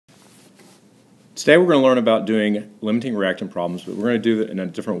Today we're going to learn about doing limiting reactant problems, but we're going to do it in a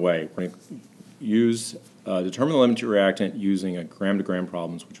different way. We're going to determine the limiting reactant using a gram-to-gram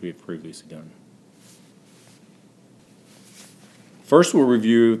problems, which we have previously done. First, we'll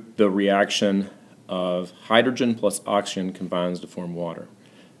review the reaction of hydrogen plus oxygen combines to form water.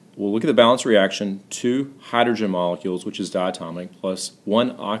 We'll look at the balance reaction: 2 hydrogen molecules, which is diatomic, plus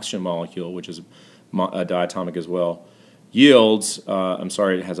 1 oxygen molecule, which is diatomic as well, yields,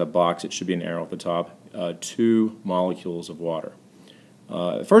 it has a box, it should be an arrow at the top, 2 molecules of water.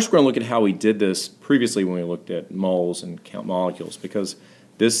 First we're going to look at how we did this previously when we looked at moles and count molecules, because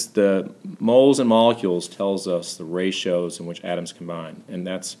the moles and molecules tells us the ratios in which atoms combine, and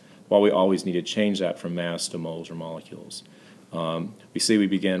that's why we always need to change that from mass to moles or molecules. We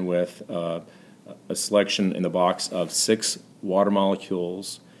begin with a selection in the box of 6 water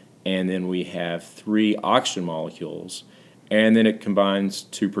molecules, and then we have 3 oxygen molecules, and then it combines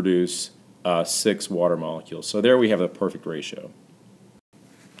to produce 6 water molecules. So there we have a perfect ratio.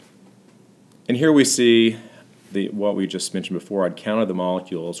 And here we see what we just mentioned before. I'd counted the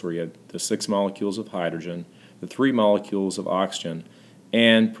molecules, where you had the 6 molecules of hydrogen, the 3 molecules of oxygen,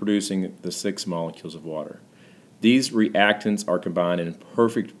 and producing the 6 molecules of water. These reactants are combined in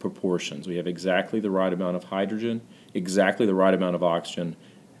perfect proportions. We have exactly the right amount of hydrogen, exactly the right amount of oxygen,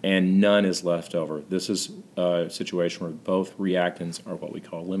 and none is left over. This is a situation where both reactants are what we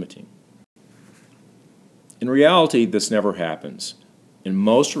call limiting. In reality, this never happens. In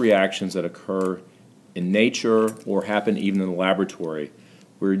most reactions that occur in nature or happen even in the laboratory,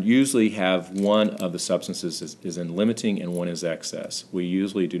 we usually have one of the substances is in limiting and one is excess. We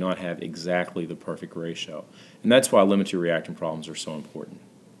usually do not have exactly the perfect ratio, and that's why limiting reactant problems are so important.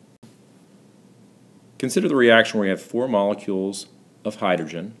 Consider the reaction where we have 4 molecules of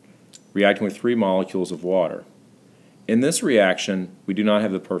hydrogen reacting with 3 molecules of water. In this reaction, we do not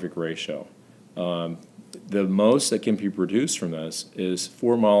have the perfect ratio. The most that can be produced from this is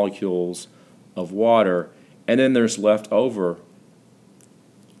 4 molecules of water, and then there's left over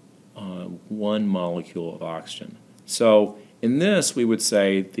 1 molecule of oxygen. So in this, we would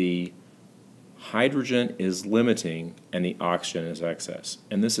say the hydrogen is limiting and the oxygen is excess.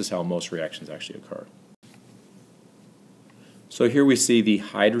 And this is how most reactions actually occur. So here we see the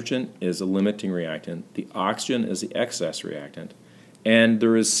hydrogen is a limiting reactant, the oxygen is the excess reactant, and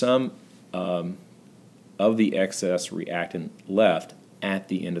there is some of the excess reactant left at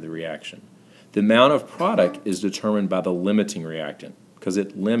the end of the reaction. The amount of product is determined by the limiting reactant, because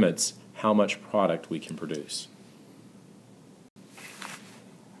it limits how much product we can produce.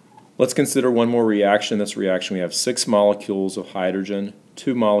 Let's consider one more reaction. In this reaction we have 6 molecules of hydrogen,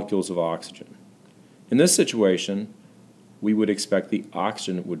 2 molecules of oxygen. In this situation, we would expect the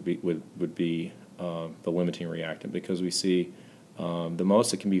oxygen would be the limiting reactant, because we see the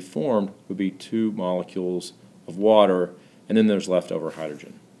most that can be formed would be 2 molecules of water, and then there's leftover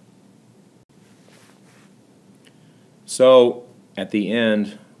hydrogen. So at the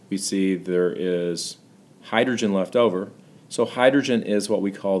end, we see there is hydrogen left over. So hydrogen is what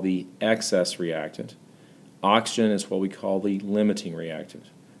we call the excess reactant. Oxygen is what we call the limiting reactant.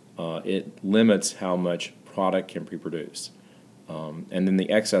 It limits how much product can be produced. And then the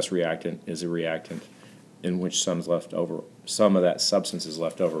excess reactant is a reactant in which some of that substance is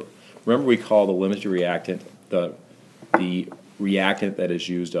left over. Remember, we call the limiting reactant the reactant that is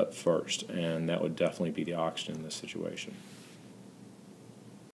used up first, and that would definitely be the oxygen in this situation.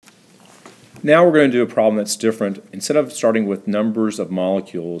 Now we're going to do a problem that's different. Instead of starting with numbers of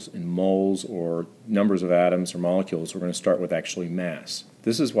molecules in moles or numbers of atoms or molecules, we're going to start with actually mass.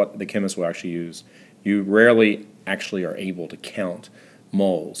 This is what the chemists will actually use. You rarely actually are able to count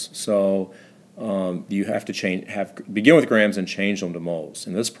moles, so you have to begin with grams and change them to moles.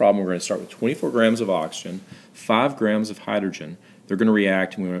 In this problem, we're going to start with 24 grams of oxygen, 5 grams of hydrogen. They're going to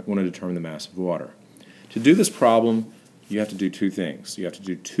react, and we want to determine the mass of water. To do this problem, you have to do 2 things. You have to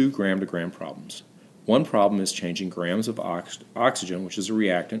do 2 gram-to-gram problems. One problem is changing grams of oxygen, which is a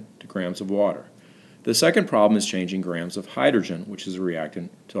reactant, to grams of water. The second problem is changing grams of hydrogen, which is a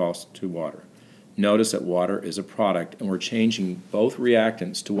reactant, to water. Notice that water is a product, and we're changing both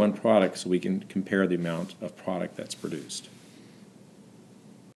reactants to one product so we can compare the amount of product that's produced.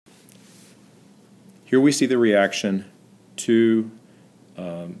 Here we see the reaction: 2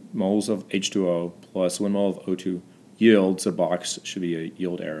 moles of H2O plus 1 mole of O2 yields, the box should be a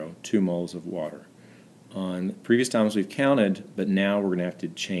yield arrow, 2 moles of water. On previous times we've counted, but now we're going to have to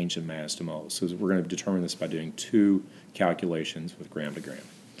change the mass to moles. So we're going to determine this by doing 2 calculations with gram to gram.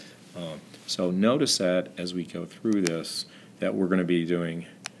 So notice that as we go through this, that we're going to be doing,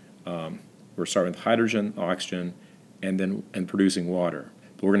 we're starting with hydrogen, oxygen, and producing water.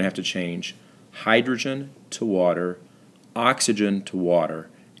 But we're going to have to change hydrogen to water, oxygen to water,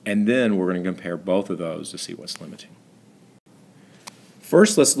 and then we're going to compare both of those to see what's limiting.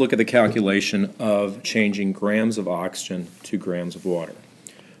 First, let's look at the calculation of changing grams of oxygen to grams of water.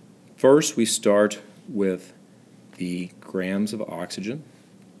 First, we start with the grams of oxygen.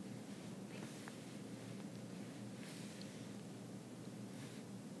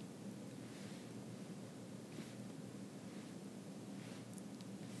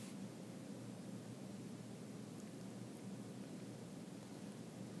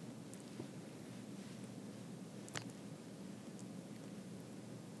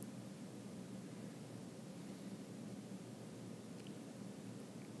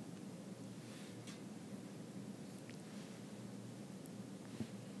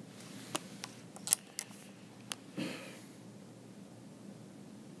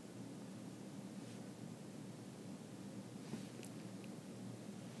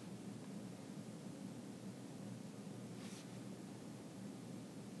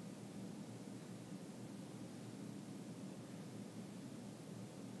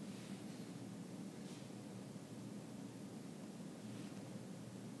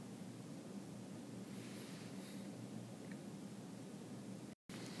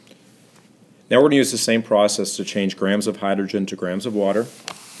 Now we're going to use the same process to change grams of hydrogen to grams of water,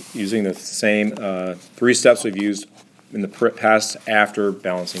 using the same 3 steps we've used in the past after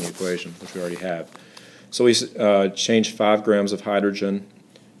balancing the equation, which we already have. So we change 5 grams of hydrogen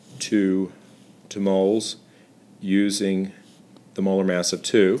to moles using the molar mass of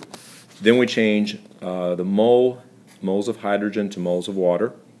 2. Then we change the moles of hydrogen to moles of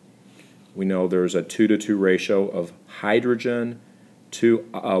water. We know there's a 2-to-2 ratio of hydrogen to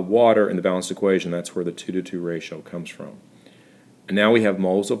water in the balanced equation. That's where the 2-to-2 ratio comes from. And now we have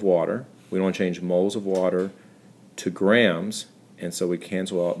moles of water. We want to change moles of water to grams, and so we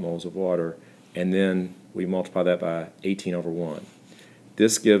cancel out moles of water, and then we multiply that by 18 over 1.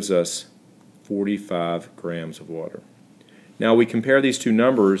 This gives us 45 grams of water. Now we compare these two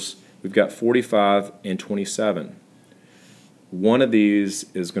numbers. We've got 45 and 27. One of these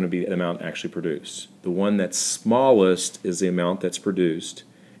is going to be the amount actually produced. The one that's smallest is the amount that's produced,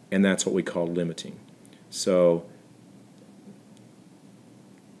 and that's what we call limiting. So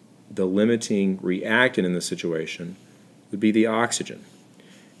the limiting reactant in this situation would be the oxygen.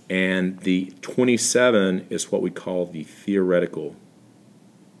 And the 27 is what we call the theoretical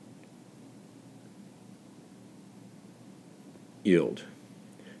yield.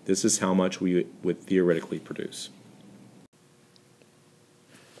 This is how much we would theoretically produce.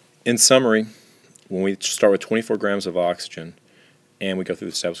 In summary, when we start with 24 grams of oxygen and we go through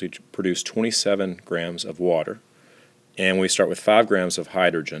the steps, we produce 27 grams of water. And when we start with 5 grams of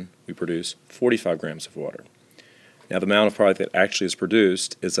hydrogen, we produce 45 grams of water. Now the amount of product that actually is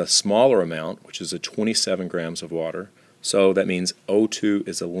produced is a smaller amount, which is 27 grams of water. So that means O2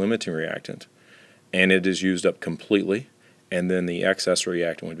 is a limiting reactant, and it is used up completely. And then the excess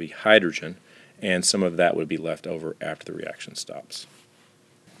reactant would be hydrogen, and some of that would be left over after the reaction stops.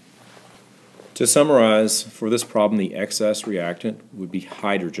 To summarize, for this problem, the excess reactant would be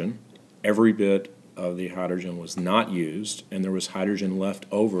hydrogen. Every bit of the hydrogen was not used, and there was hydrogen left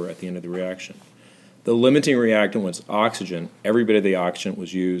over at the end of the reaction. The limiting reactant was oxygen. Every bit of the oxygen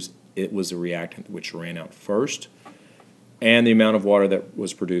was used. It was the reactant which ran out first, and the amount of water that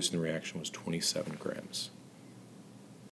was produced in the reaction was 27 grams.